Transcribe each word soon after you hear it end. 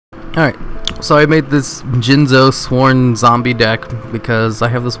Alright, so I made this Jinzosworn zombie deck because I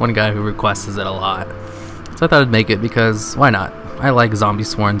have this one guy who requests it a lot. So I thought I'd make it because, why not? I like zombie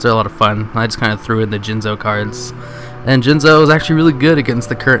sworns, they're a lot of fun. I just kind of threw in the Jinzo cards. And Jinzo is actually really good against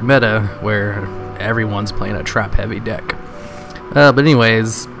the current meta, where everyone's playing a trap-heavy deck. But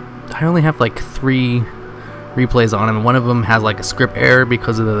anyways, I only have like 3 replays on him. One of them has like a script error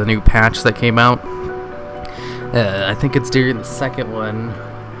because of the new patch that came out. I think it's during the second one.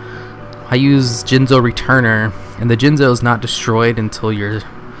 I use Jinzo Returner, and the Jinzo is not destroyed until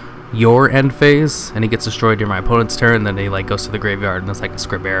your end phase, and it gets destroyed during my opponent's turn. Then he like goes to the graveyard, and it's like a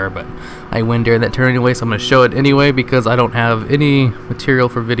script error. But I win during that turn anyway, so I'm gonna show it anyway because I don't have any material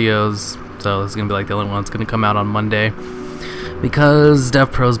for videos. So this is gonna be like the only one that's gonna come out on Monday because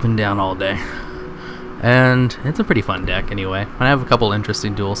DevPro's been down all day, and it's a pretty fun deck anyway. I have a couple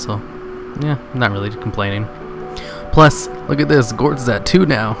interesting duels, so yeah, I'm not really complaining. Plus, look at this, Gord's at 2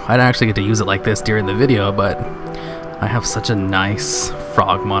 now. I don't actually get to use it like this during the video, but I have such a nice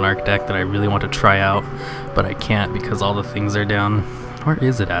Frog Monarch deck that I really want to try out, but I can't because all the things are down. Where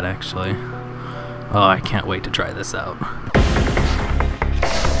is it at, actually? Oh, I can't wait to try this out.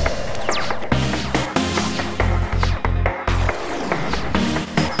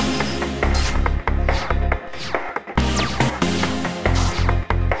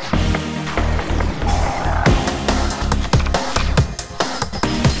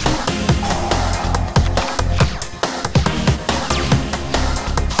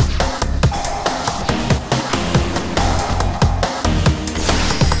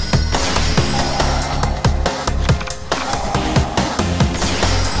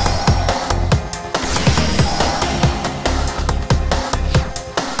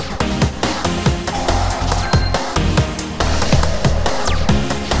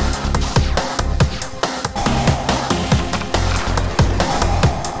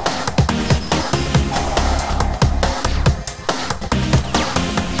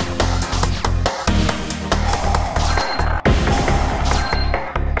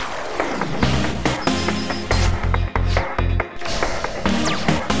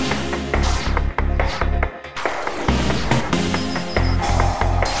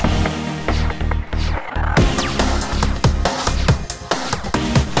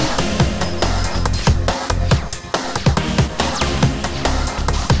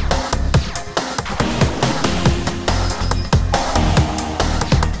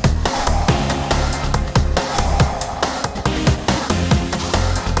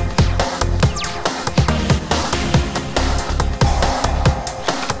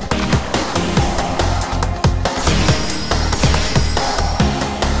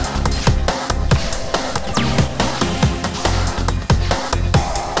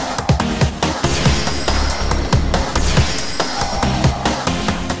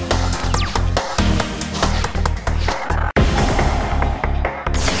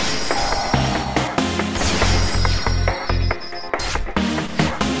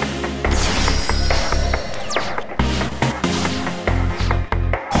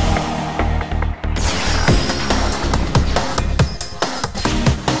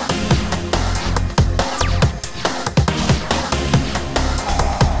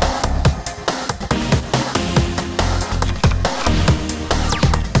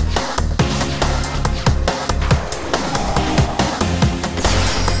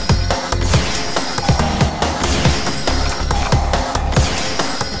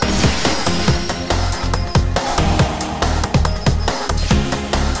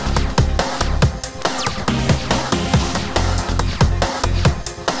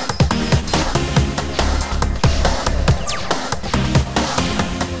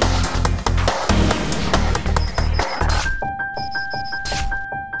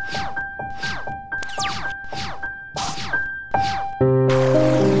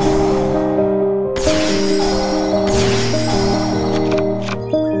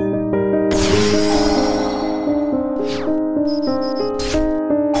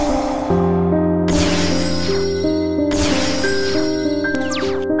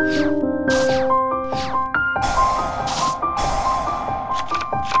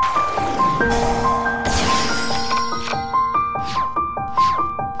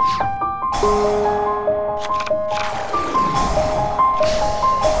 You